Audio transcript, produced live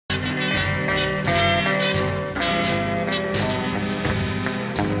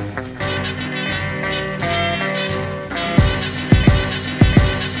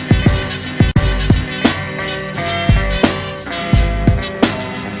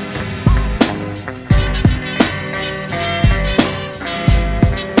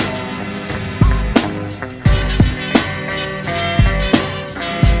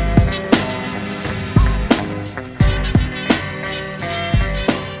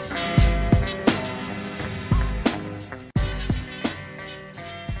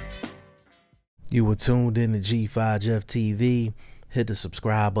You were tuned in to G5 Jeff TV. Hit the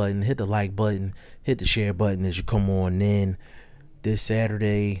subscribe button, hit the like button, hit the share button as you come on in. This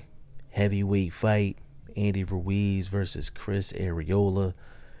Saturday, heavyweight fight, Andy Ruiz versus Chris Arreola.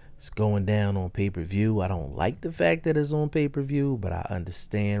 It's going down on pay-per-view. I don't like the fact that it's on pay-per-view, but I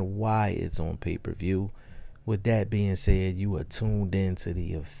understand why it's on pay-per-view. With that being said, you are tuned in to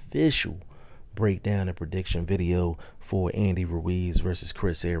the official breakdown and prediction video for Andy Ruiz versus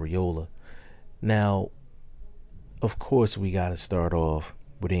Chris Arreola. Now, of course, we got to start off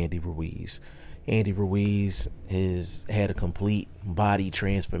with Andy Ruiz. Andy Ruiz has had a complete body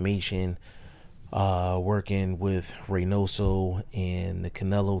transformation, working with Reynoso and the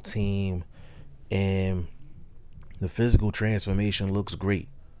Canelo team, and the physical transformation looks great.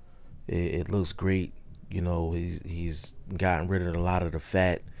 It looks great. You know, he's gotten rid of a lot of the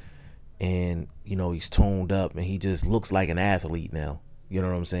fat, and you know, he's toned up, and he just looks like an athlete now. You know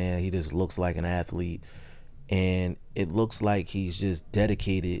what I'm saying? He just looks like an athlete, and it looks like he's just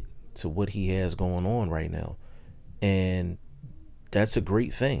dedicated to what he has going on right now, and that's a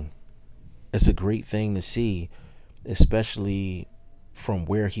great thing. It's a great thing to see, especially from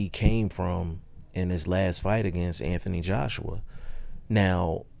where he came from in his last fight against Anthony Joshua.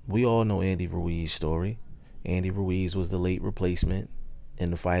 Now, we all know Andy Ruiz's story. Andy Ruiz was the late replacement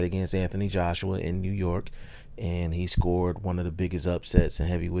in the fight against Anthony Joshua in New York, and he scored one of the biggest upsets in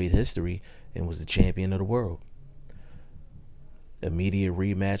heavyweight history and was the champion of the world. Immediate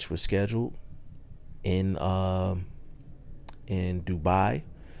rematch was scheduled in Dubai,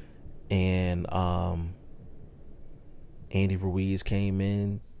 and Andy Ruiz came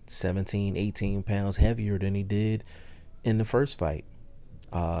in 17, 18 pounds heavier than he did in the first fight.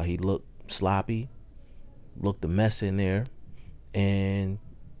 He looked sloppy, looked a mess in there, and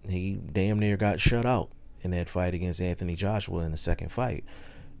he damn near got shut out in that fight against Anthony Joshua in the second fight.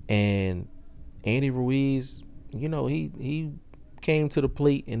 And Andy Ruiz, you know, he came to the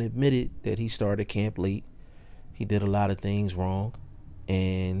plate and admitted that he started camp late. He did a lot of things wrong,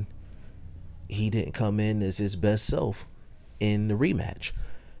 and he didn't come in as his best self in the rematch.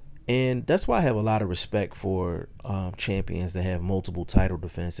 And that's why I have a lot of respect for champions that have multiple title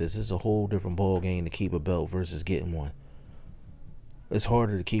defenses. It's a whole different ball game to keep a belt versus getting one. It's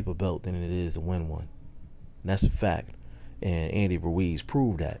harder to keep a belt than it is to win one. And that's a fact. And Andy Ruiz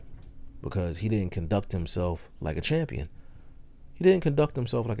proved that, because he didn't conduct himself like a champion. He didn't conduct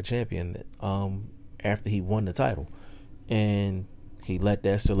himself like a champion after he won the title. And he let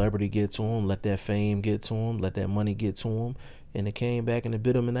that celebrity get to him, let that fame get to him, let that money get to him, and it came back and it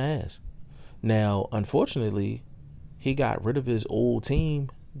bit him in the ass. Now, unfortunately, he got rid of his old team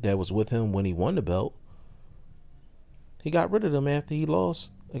that was with him when he won the belt. He got rid of them after he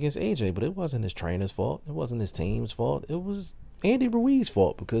lost against AJ, but it wasn't his trainer's fault. It wasn't his team's fault. It was Andy Ruiz's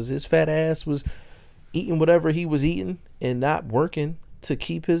fault, because his fat ass was eating whatever he was eating and not working to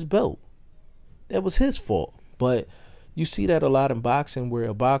keep his belt. That was his fault. But you see that a lot in boxing, where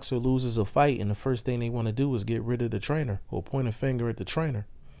a boxer loses a fight and the first thing they want to do is get rid of the trainer or point a finger at the trainer.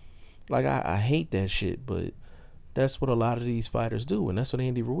 Like, I hate that shit, but that's what a lot of these fighters do, and that's what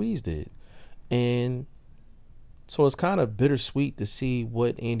Andy Ruiz did. And so it's kind of bittersweet to see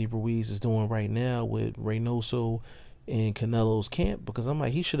what Andy Ruiz is doing right now with Reynoso and Canelo's camp, because I'm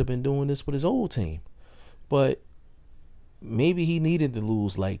like, he should have been doing this with his old team. But maybe he needed to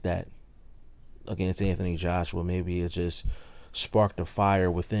lose like that against Anthony Joshua. Maybe it just sparked a fire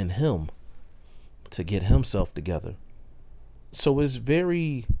within him to get himself together. So it's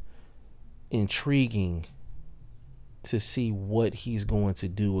very intriguing to see what he's going to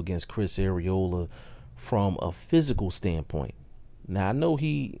do against Chris Arreola from a physical standpoint. Now, I know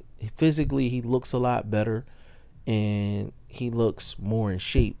he physically looks a lot better and he looks more in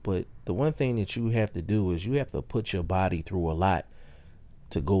shape, but the one thing that you have to do is you have to put your body through a lot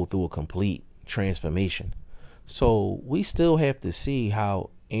to go through a complete transformation. So we still have to see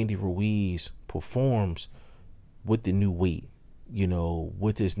how Andy Ruiz performs with the new weight, you know,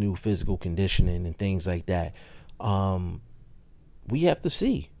 with his new physical conditioning and things like that. We have to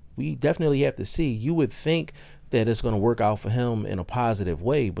see. We definitely have to see. You would think that it's going to work out for him in a positive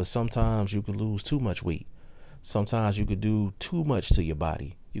way, but sometimes you could lose too much weight. Sometimes you could do too much to your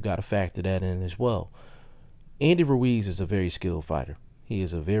body. You got to factor that in as well. Andy Ruiz is a very skilled fighter. He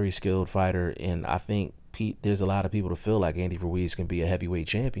is a very skilled fighter, and I think there's a lot of people that feel like Andy Ruiz can be a heavyweight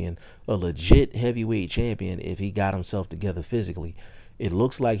champion, a legit heavyweight champion, if he got himself together physically. It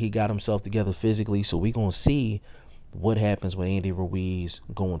looks like he got himself together physically, so we're going to see what happens with Andy Ruiz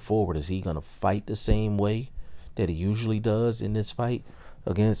going forward. Is he going to fight the same way that he usually does in this fight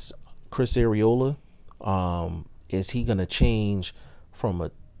against Chris Arreola? Is he going to change from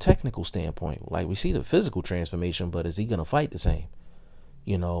a technical standpoint. Like, we see the physical transformation, but is he going to fight the same?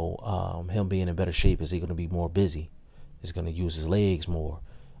 You know, him being in better shape, is he going to be more busy? Is he going to use his legs more?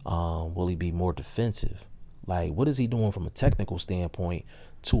 Will he be more defensive? Like, what is he doing from a technical standpoint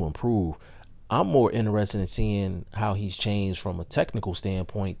to improve? I'm more interested in seeing how he's changed from a technical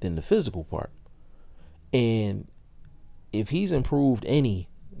standpoint than the physical part. And if he's improved any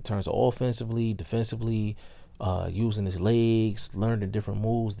in terms of offensively, defensively, using his legs, learning different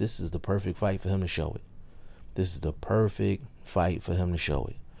moves, this is the perfect fight for him to show it. This is the perfect fight for him to show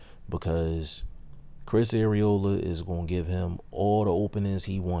it, because Chris Arreola is going to give him all the openings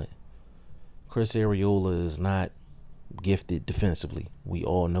he wants. Chris Arreola is not gifted defensively. We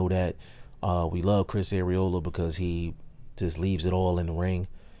all know that. We love Chris Arreola because he just leaves it all in the ring,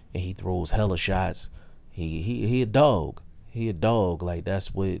 and he throws hella shots. He a dog. He a dog. Like,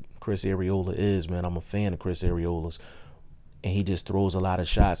 that's what Chris Arreola is, man. I'm a fan of Chris Arreola's, and he just throws a lot of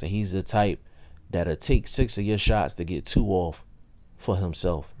shots, and he's the type that'll take 6 of your shots to get 2 off for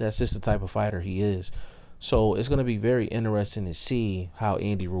himself. That's just the type of fighter he is. So it's going to be very interesting to see how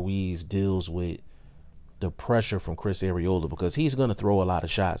Andy Ruiz deals with the pressure from Chris Arreola, because he's going to throw a lot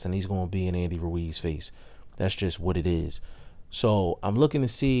of shots and he's going to be in Andy Ruiz's face. That's just what it is. So I'm looking to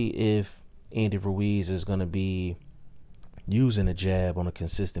see if Andy Ruiz is going to be using a jab on a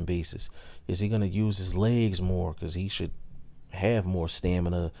consistent basis. Is he going to use his legs more, because he should have more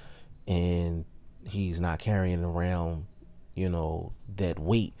stamina and he's not carrying around, you know, that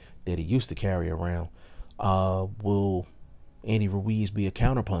weight that he used to carry around. Will Andy Ruiz be a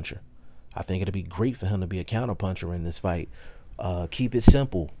counterpuncher? I think it'll be great for him to be a counterpuncher in this fight. Keep it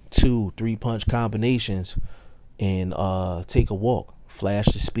simple. 2-3 punch combinations and take a walk. Flash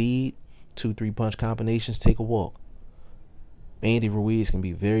the speed. 2-3 punch combinations, take a walk. Andy Ruiz can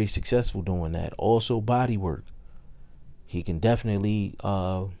be very successful doing that. Also, body work. He can definitely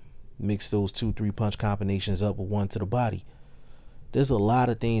mix those 2-3 punch combinations up with one to the body. There's a lot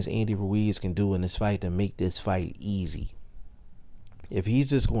of things Andy Ruiz can do in this fight to make this fight easy. If he's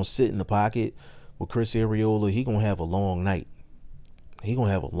just going to sit in the pocket with Chris Arreola, he's going to have a long night. He's going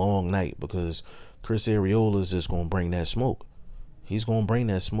to have a long night, because Chris Arreola is just going to bring that smoke. He's going to bring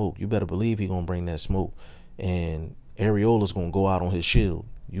that smoke. You better believe he's going to bring that smoke. And Arreola's going to go out on his shield.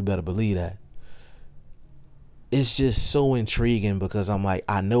 You better believe that. It's just so intriguing, because I'm like,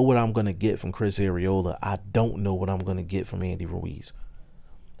 I know what I'm going to get from Chris Arreola. I don't know what I'm going to get from Andy Ruiz.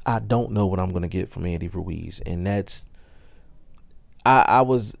 I don't know what I'm going to get from Andy Ruiz. And that's,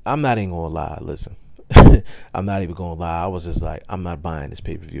 I'm not even going to lie. Listen, I'm not even going to lie. I was just like, I'm not buying this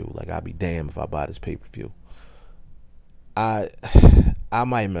pay-per-view. Like, I'd be damned if I buy this pay-per-view. I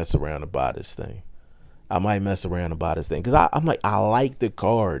might mess around and buy this thing. I might mess around and buy this thing. Because I'm like, I like the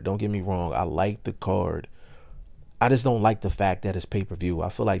card. Don't get me wrong. I like the card. I just don't like the fact that it's pay-per-view. I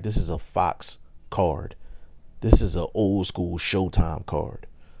feel like this is a Fox card. This is an old school Showtime card.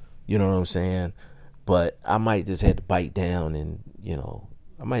 You know what I'm saying? But I might just have to bite down and, you know,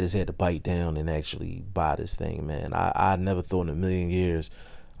 I might just have to bite down and actually buy this thing, man. I never thought in a million years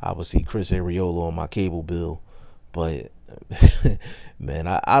I would see Chris Arreola on my cable bill. But, man,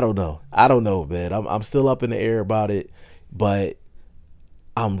 I don't know. I don't know, man. I'm still up in the air about it. But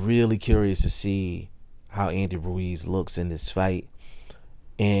I'm really curious to see how Andy Ruiz looks in this fight.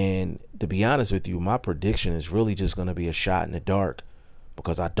 And to be honest with you, my prediction is really just going to be a shot in the dark,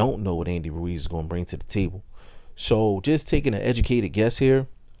 because I don't know what Andy Ruiz is going to bring to the table. So just taking an educated guess here,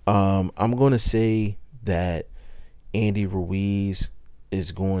 I'm going to say that Andy Ruiz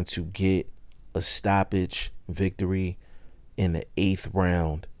is going to get a stoppage victory in the 8th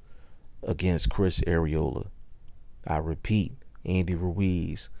round against Chris Arreola. I repeat, Andy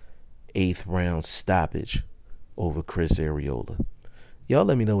Ruiz, 8th round stoppage over Chris Arreola. Y'all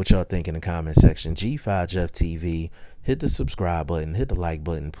let me know what y'all think in the comment section. G5 Jeff TV. Hit the subscribe button. Hit the like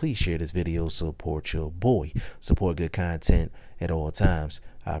button. Please share this video. Support your boy. Support good content at all times.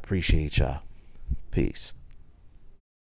 I appreciate y'all. Peace.